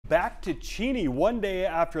Back to Cheney one day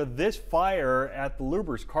after this fire at the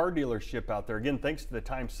Lubbers car dealership out there. Again, thanks to the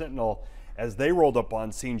Times-Sentinel as they rolled up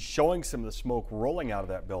on scene, showing some of the smoke rolling out of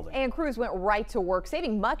that building. And crews went right to work,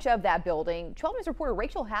 saving much of that building. 12 News reporter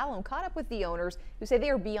Rachel Hallam caught up with the owners, who say they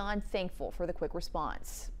are beyond thankful for the quick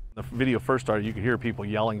response. The video first started, you could hear people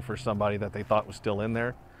yelling for somebody that they thought was still in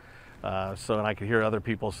there. And I could hear other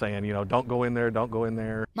people saying, you know, don't go in there, don't go in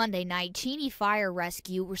there. Monday night, Cheney Fire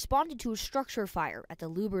Rescue responded to a structure fire at the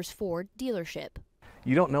Lubbers Ford dealership.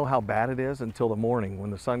 You don't know how bad it is until the morning when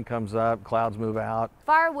the sun comes up, clouds move out.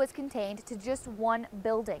 Fire was contained to just one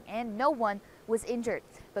building and no one was injured.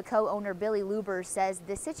 But co-owner Billy Lubbers says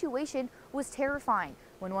the situation was terrifying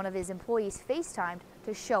when one of his employees FaceTimed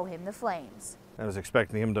to show him the flames. I was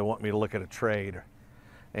expecting him to want me to look at a trade,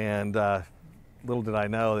 and little did I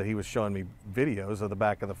know that he was showing me videos of the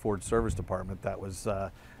back of the Ford service department that was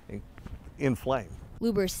in flame.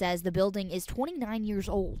 Lubbers says the building is 29 years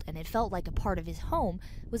old and it felt like a part of his home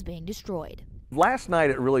was being destroyed. Last night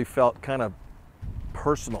it really felt kind of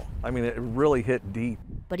personal. I mean, it really hit deep.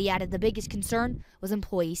 But he added the biggest concern was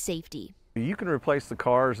employee safety. You can replace the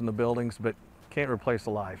cars and the buildings, but can't replace a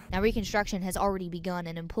life. Now reconstruction has already begun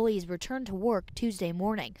and employees return to work Tuesday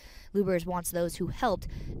morning. Lubbers wants those who helped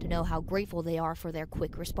to know how grateful they are for their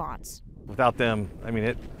quick response. Without them, I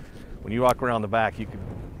mean, when you walk around the back, you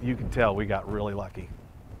can tell we got really lucky.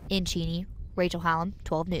 In Cheney, Rachel Hallam,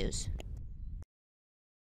 12 News.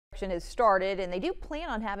 Construction has started, and they do plan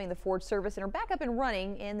on having the Ford service center back up and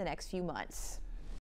running in the next few months.